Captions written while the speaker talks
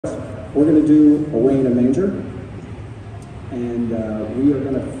We're going to do Away in a Manger, and we are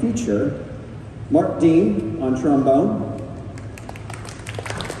going to feature Mark Dean on trombone,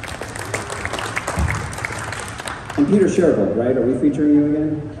 and Peter Shervold, right? Are we featuring you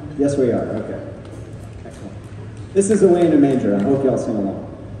again? Yes, we are. Okay. Excellent. This is Away in a Manger. I hope y'all sing along.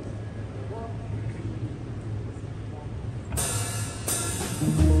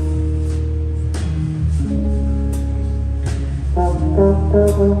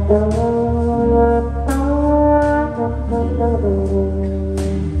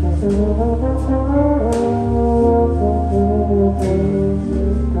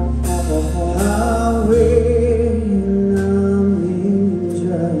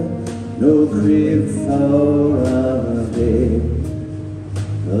 No crib for a bed,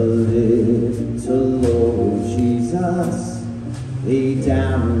 a little Lord Jesus lay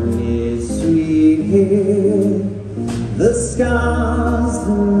down his sweet head. The stars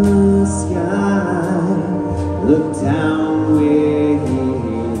in the sky look down where he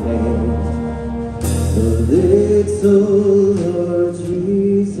lay. The little Lord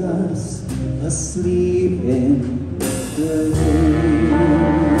Jesus asleep in the grave.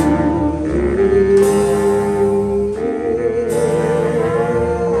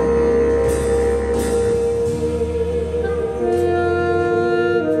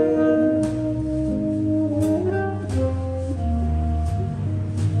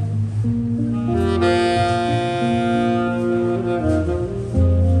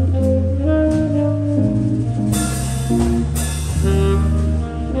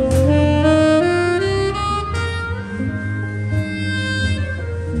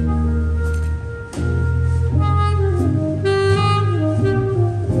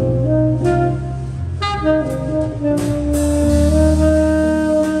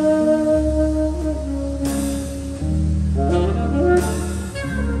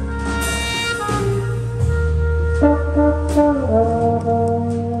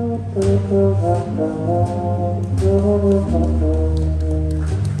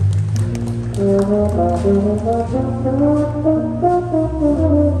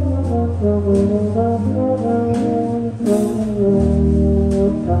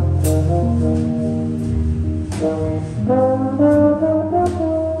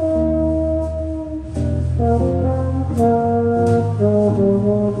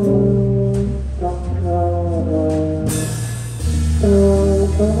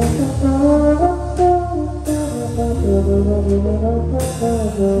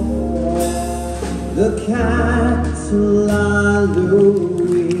 The cattle are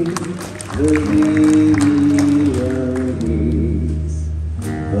lowing, the river weeds,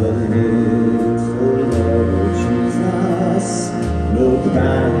 but little Lord Jesus, no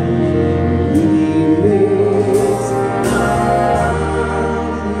crying he makes.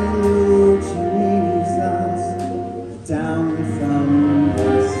 Little Jesus, down from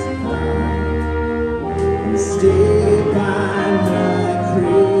the sky, and stay by my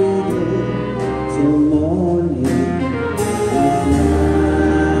cradle till morning.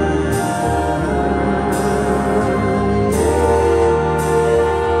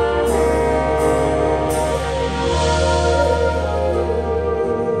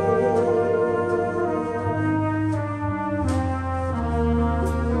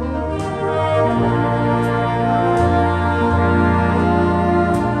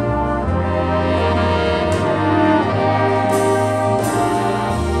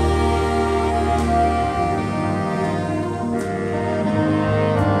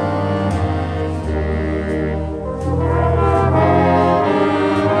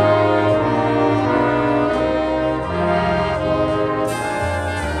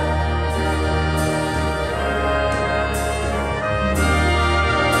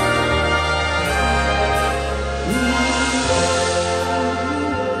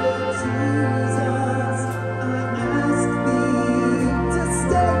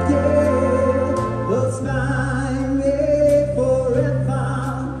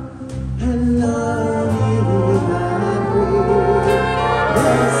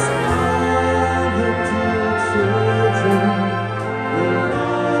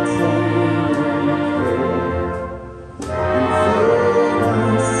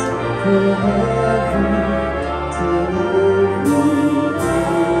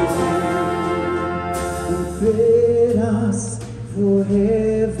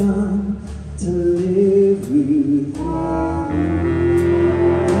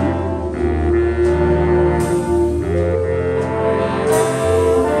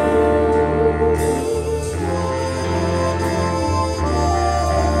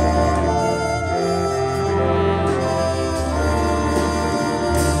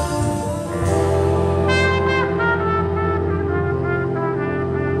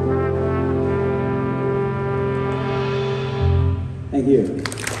 Thank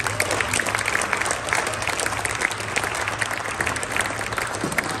you.